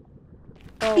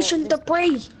 Oh, Ancient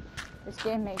debris. This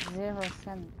game makes 0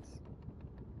 sense.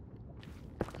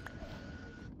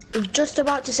 I was just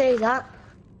about to say that.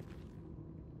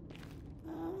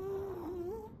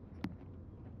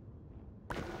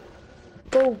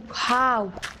 Oh,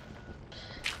 how?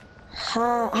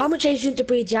 How much ancient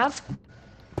debris do you have?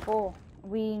 4.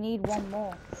 We need 1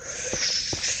 more.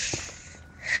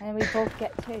 And then we both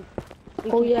get 2.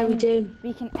 We do.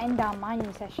 We can end our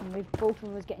mining session with both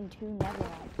of us getting 2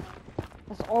 netherite.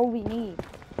 That's all we need.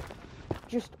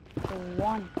 Just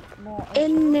 1 more.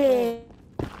 In there.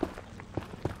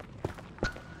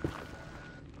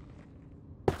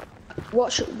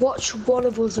 Watch one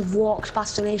of us have walked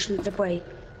past an ancient debris.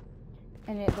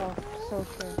 And it's all so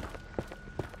true.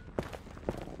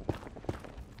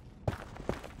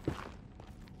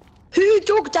 Who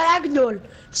dug diagonal?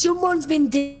 Someone's been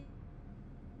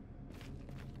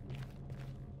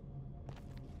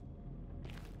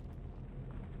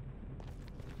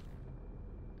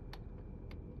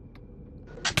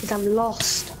I'm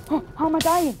lost. Oh, how am I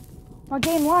dying? My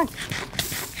game lagged.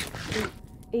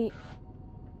 Eat.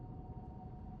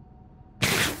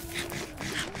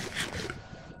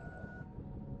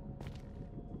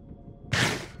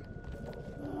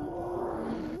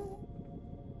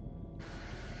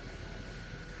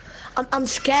 I'm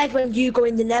scared when you go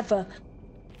in the nether.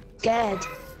 Scared.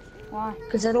 Why?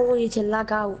 Because I don't want you to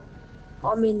lag out.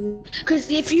 I mean, because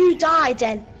if you die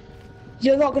then,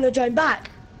 you're not going to join back.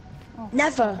 Oh,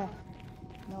 Never. Okay.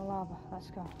 No lava. Let's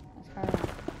go. Let's carry on.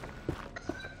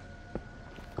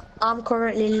 I'm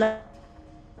currently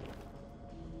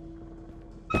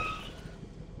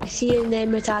I see your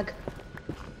name tag.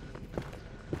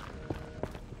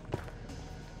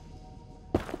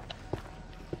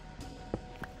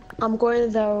 I'm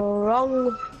going the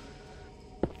wrong.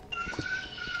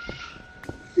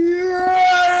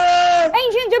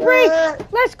 Ancient debris!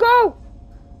 Let's go!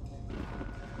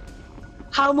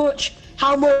 How much?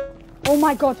 How much? Oh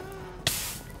my god.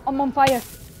 I'm on fire.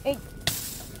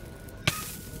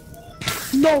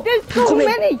 No! There's so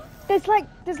many! There's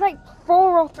like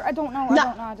 4 or 3. I don't know.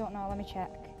 Nah. I don't know. Let me check.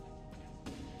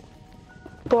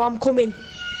 Bro, I'm coming.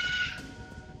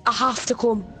 I have to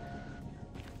come.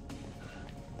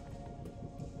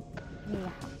 Yeah, I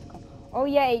have to come. Oh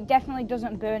yeah, it definitely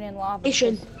doesn't burn in lava. It's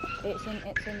in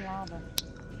lava.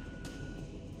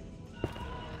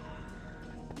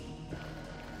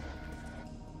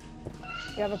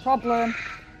 You have a problem.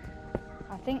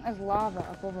 I think there's lava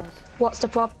above us. What's the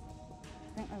problem?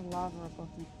 I think there's lava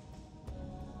above me.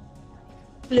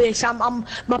 Lewis,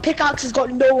 my pickaxe has got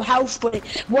no health, but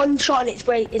one shot and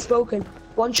it's broken.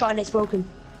 One shot and it's broken.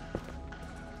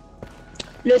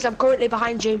 Lewis, I'm currently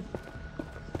behind you.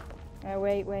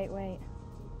 Wait.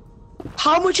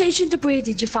 How much ancient debris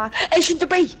did you find? Ancient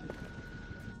debris!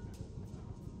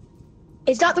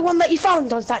 Is that the one that you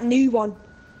found, or is that new one?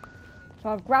 So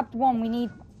I've grabbed 1. We need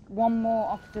 1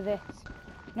 more after this.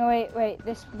 No, wait.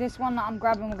 This one that I'm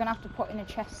grabbing, we're gonna have to put in a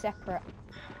chest separate.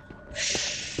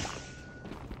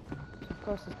 Of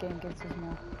course this game gives us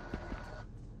more.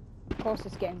 Of course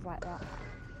this game's like that.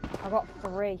 I got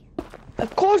 3.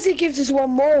 Of course it gives us 1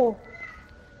 more.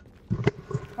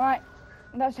 Right,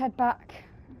 let's head back.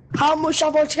 How much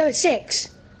have I together?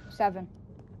 6? 7.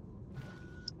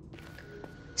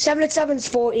 7 and 7's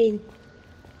 14.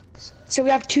 So we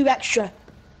have 2 extra.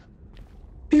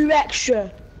 2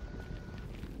 extra.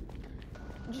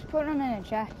 Just put them in a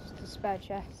chest, a spare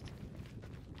chest.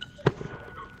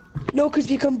 No, because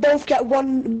we can both get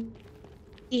 1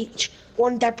 each.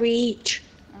 1 debris each.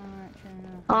 Alright, true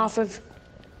enough. Half of.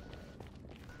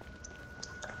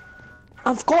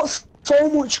 I've got so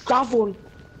much gravel.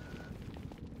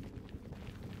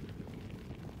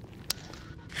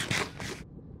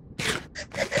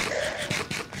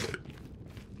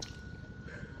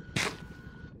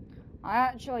 I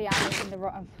actually am eating the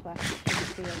rotten flesh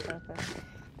just for your purpose.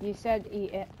 You said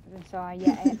eat it, and so I ate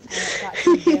it, and it's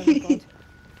actually really good.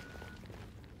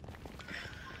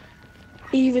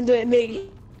 Even though it makes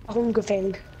a hunger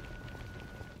thing.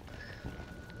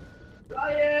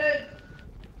 Ryan!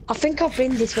 I think I've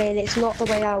been this way and it's not the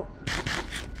way out.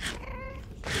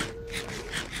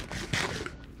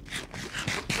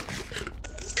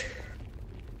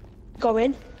 Go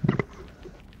in.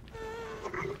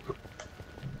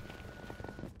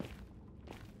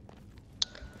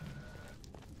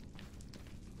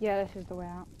 Yeah, this is the way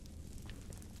out.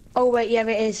 Oh wait, yeah,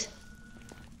 it is.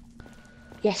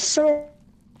 Yes, sir.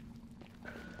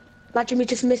 Imagine we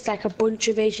just missed like a bunch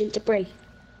of ancient debris.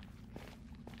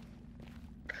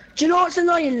 Do you know what's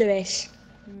annoying, Lewis?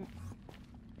 Mm.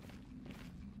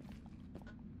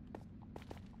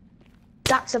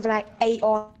 Stacks of like 8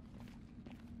 or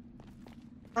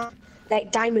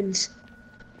like diamonds.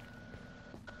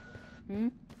 Hmm?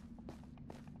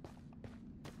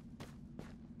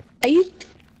 Are you?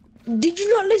 Did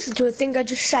you not listen to a thing I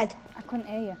just said? I couldn't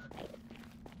hear you.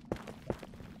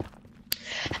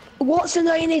 What's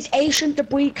annoying is ancient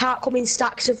debris can't come in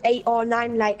stacks of 8 or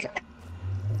 9 like.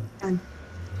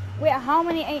 Wait, how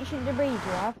many ancient debris do you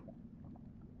have?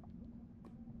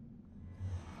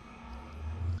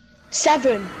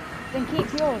 7. Then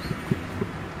keep yours.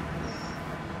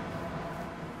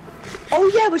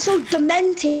 Oh yeah, we're so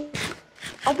demented.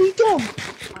 Are we dumb?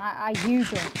 I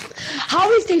use them.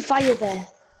 How is there fire there?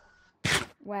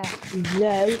 Where?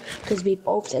 No, because we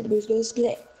both said we was gonna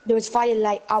split. There was fire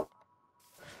like out.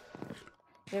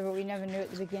 Yeah, but we never knew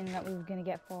at the beginning that we were gonna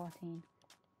get 14.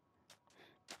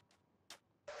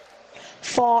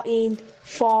 14,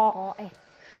 4, 40.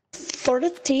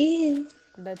 13,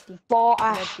 Bloody. 4,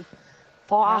 Bloody.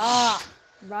 4. Ah,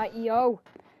 right, yo.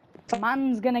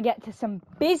 Man's gonna get to some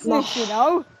business, you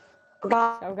know.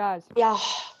 So, guys, Yeah,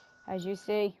 as you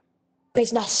see,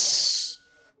 business.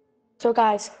 So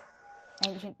guys,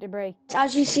 ancient debris.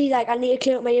 as you see, like I need to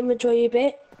clear up my inventory a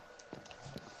bit,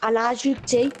 and as you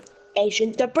see,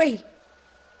 ancient debris.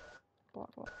 What?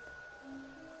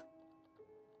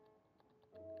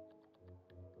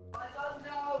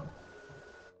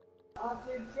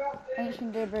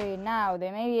 Ancient debris. Now,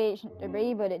 there may be ancient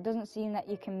debris, but it doesn't seem that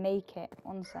you can make it.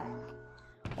 One sec.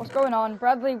 What's going on?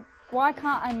 Bradley, why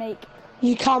can't I make...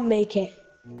 You can make it.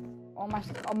 Oh,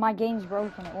 my game's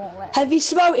broken. It won't let... Have you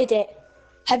smelted it?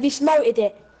 Have you smelted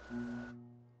it? I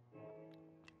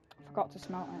forgot to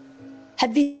smelt it.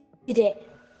 Have you did it?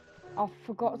 I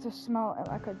forgot to smelt it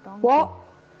like a donkey. What?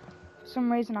 For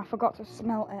some reason, I forgot to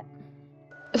smelt it.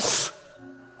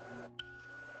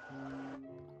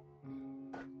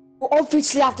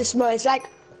 Obviously, I have to smell. It's like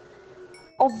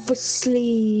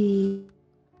obviously,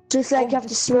 just like you have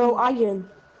to smell iron.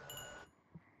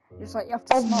 It's like you have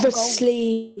to smelt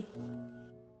Obviously.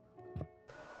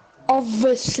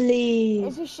 Obviously.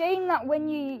 It's a shame that when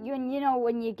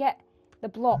when you get the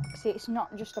blocks, it's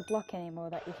not just a block anymore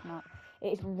that you smelt.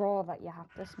 It's raw that you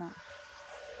have to smelt.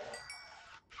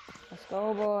 Let's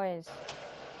go, boys.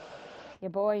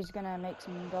 Your boy's gonna make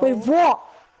some gold. With what?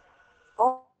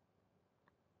 Oh,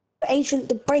 ancient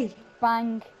debris.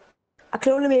 Bang. I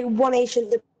can only make 1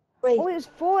 ancient debris. Oh, there's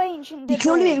 4 ancient debris. You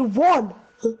can only make 1.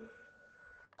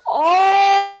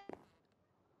 Oh!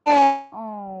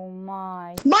 Oh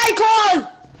my. Michael!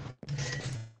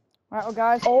 Right, well,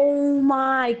 guys. Oh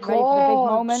my God. Ready for the big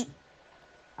moment.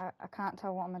 I can't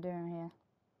tell what am I doing here.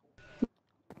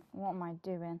 What am I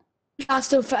doing? Our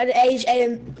stuff at the age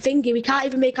thingy. We can't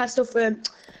even make our stuff.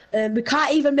 We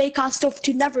can't even make our stuff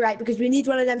to Netherite because we need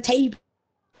one of them tables.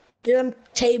 Them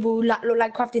table that look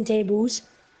like crafting tables.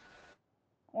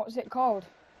 What's it called?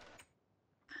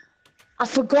 I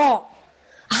forgot.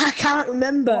 I can't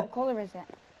remember. What colour is it?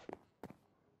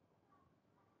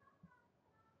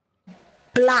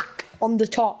 Black on the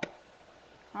top.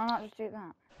 Can I not just do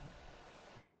that?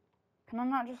 Can I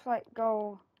not just like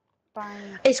go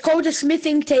bang? It's called a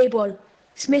smithing table.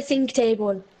 Smithing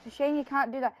table. It's a shame you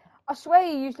can't do that. I swear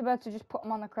you used to be able to just put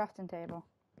them on the crafting table.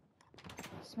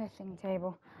 Smithing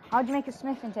table. How do you make a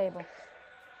smithing table?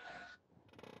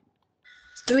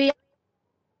 3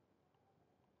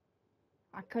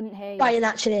 I couldn't hear you. iron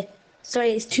actually.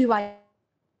 Sorry, it's 2 iron.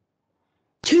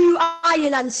 2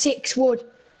 iron and 6 wood.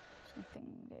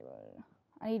 Smithing table.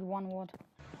 I need 1 wood.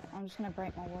 I'm just gonna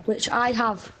break my wood. Which I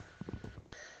have.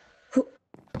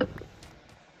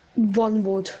 1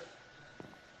 wood.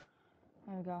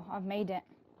 There we go. I've made it.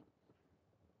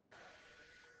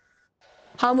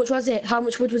 How much was it? How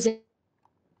much wood was it?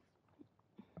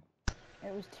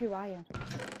 It was 2 iron.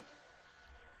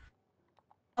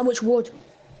 How much wood?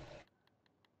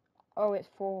 Oh, it's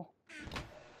 4.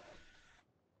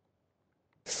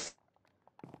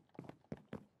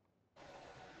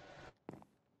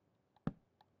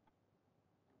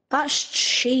 That's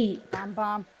cheap. Bam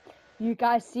bam. You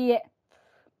guys see it?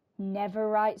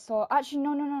 Netherite sword. Actually,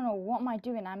 no. What am I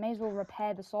doing? I may as well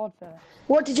repair the sword first.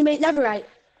 What did you make Netherite?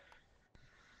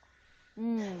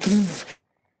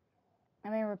 I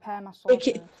may repair my sword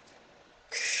first.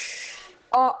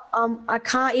 Oh, I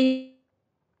can't eat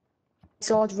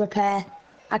sword repair.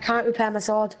 I can't repair my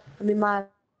sword. I mean my.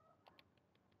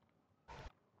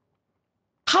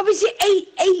 How How is it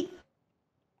eight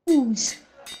wounds?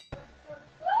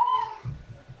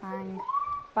 Bang.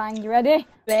 Bang, you ready?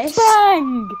 Yes.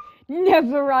 Bang!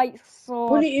 Netherite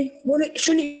sword.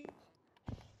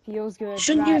 Feels good.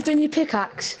 Shouldn't you Right. have done your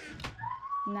pickaxe?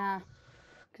 Nah.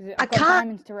 Because I I've got can't-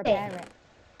 diamonds to repair it.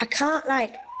 I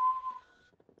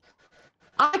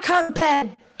can't repair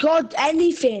God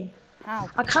anything. How?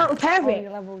 I can't repair All it.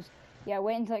 your levels. Yeah,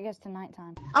 wait until it gets to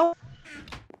nighttime.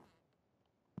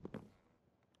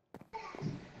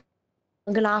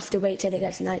 I'm gonna have to wait till it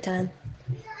gets night time.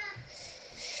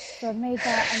 So I've made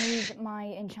that. I need my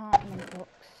enchantment books.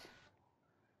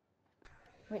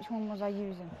 Which one was I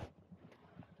using?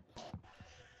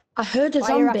 I heard a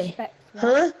Fire zombie. aspect one.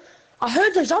 Huh? I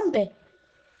heard a zombie.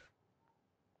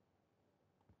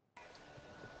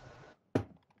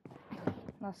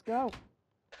 Let's go.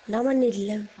 Now I need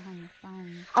loot. Bang,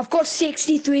 bang. I've got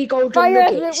 63 golden Fire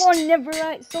aspect nuggets. one,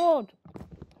 Netherite sword.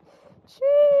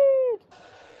 Shit.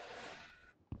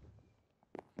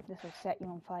 This will set you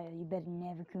on fire. You better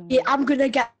never come. Yeah, I'm gonna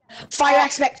get fire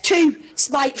aspect 2,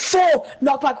 smite 4,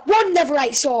 knockback 1,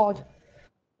 netherite sword.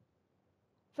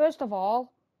 First of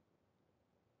all,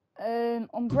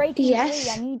 on breaking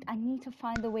Yes. 3, I need to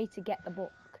find a way to get the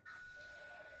book.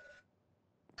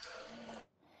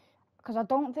 Because I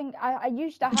don't think I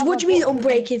used to have. What do you mean book with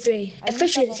unbreaking 3? I used to have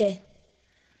Efficiency.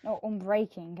 No,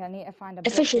 unbreaking. I need to find a book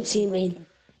with Efficiency, you mean? unbreaking.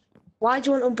 Why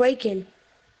do you want unbreaking?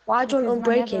 Why do you want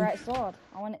Because my unbreaking? netherite sword.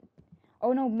 I want it.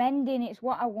 Oh no, mending. It's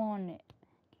what I want.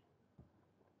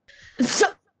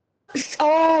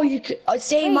 Oh, you could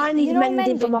say Wait, mine needs you know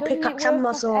mending for my doesn't it pickaxe and work my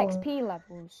off sword. XP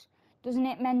levels? Doesn't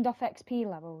it mend off XP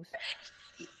levels?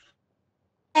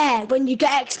 Yeah, when you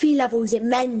get XP levels, it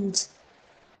mends.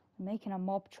 Making a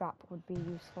mob trap would be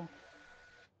useful.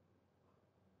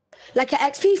 Like an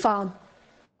XP farm.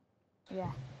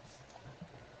 Yeah.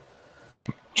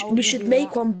 How would We should do make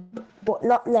that? one, but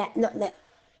not net.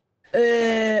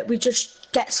 We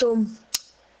just get some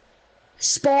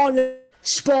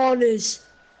spawners.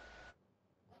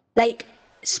 Like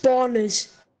spawners.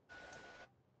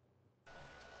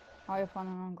 How are you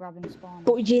planning on grabbing spawn?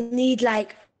 But you need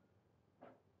like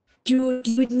you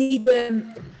would need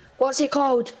what's it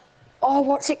called? Oh,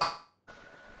 what's it?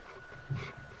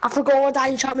 I forgot what that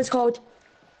enchantment's called.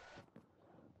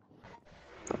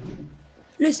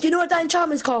 Liz, do you know what that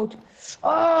enchantment's called?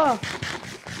 Oh,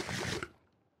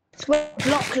 it's where a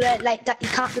block like that you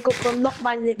can't pick up from not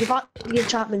mining it without the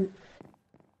enchantment.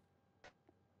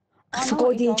 I I know forgot what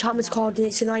what the you're enchantment's talking called and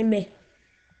it's annoying me.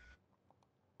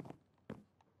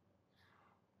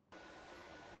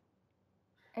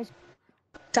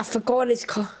 I forgot what it's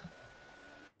called.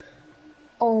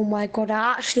 Oh my god,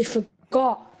 I actually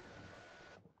forgot.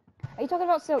 Are you talking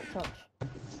about Silk Touch?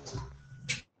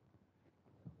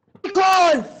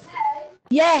 God!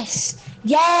 Yes!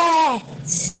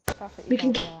 Yes! That's what We you're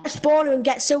can talking get a about. spawner and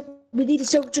get silk. We need a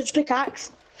silk touch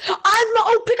pickaxe. And my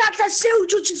old pickaxe has silk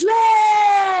touch as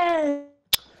well!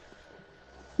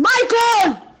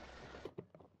 Michael!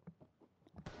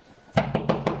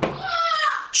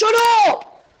 Shut up!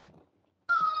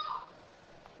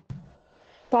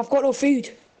 But I've got no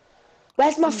food.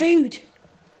 Where's my food?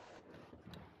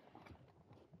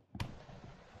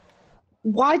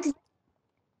 Why did...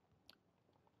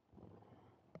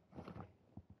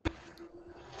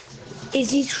 Is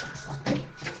he...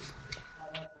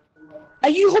 Are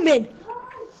you humming?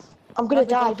 I'm gonna Let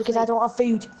me go die to because I sleep. don't have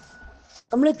food.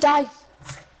 I'm gonna die.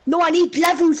 No, I need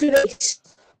levels for this.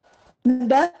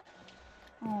 Remember?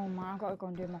 Oh man, I gotta go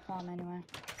and do my farm anyway.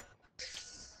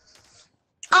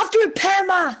 I have to repair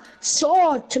my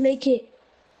sword to make it.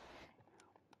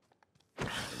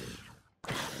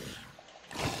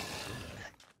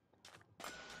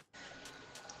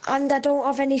 And I don't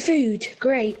have any food.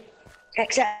 Great.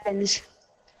 Exceptions.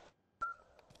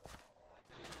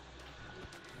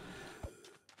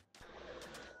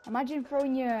 Imagine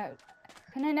throwing your...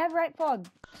 Can a netherite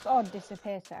sword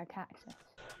disappear to a cactus?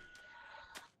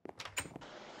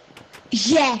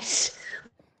 Yes.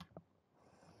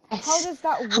 How does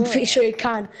that work? I'm pretty sure it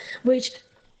can. Which,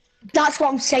 that's what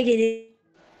I'm saying.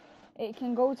 It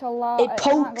can go to lava. It It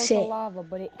can't go pokes to it. lava,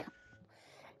 but it.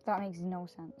 That makes no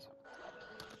sense.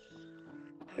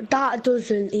 That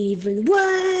doesn't even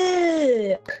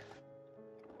work.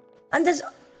 And there's,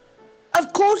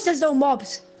 of course, there's no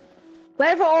mobs.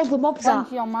 Wherever all the mobs are.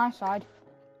 Plenty on my side.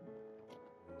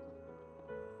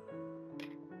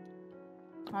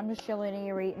 I'm just chilling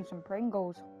here eating some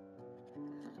Pringles.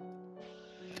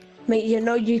 Mate, you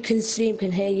know you can stream,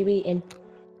 can hear you eating.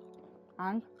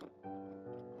 And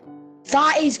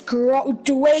That is gross.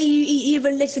 The way you eat,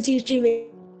 even listen to you streaming,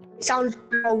 it sounds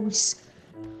gross.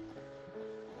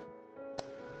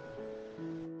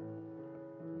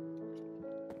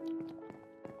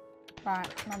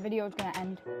 Right, my video's gonna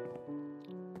end.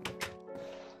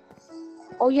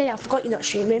 Oh yeah, I forgot you're not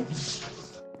streaming.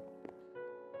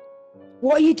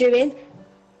 What are you doing?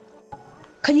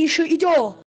 Can you shut your door?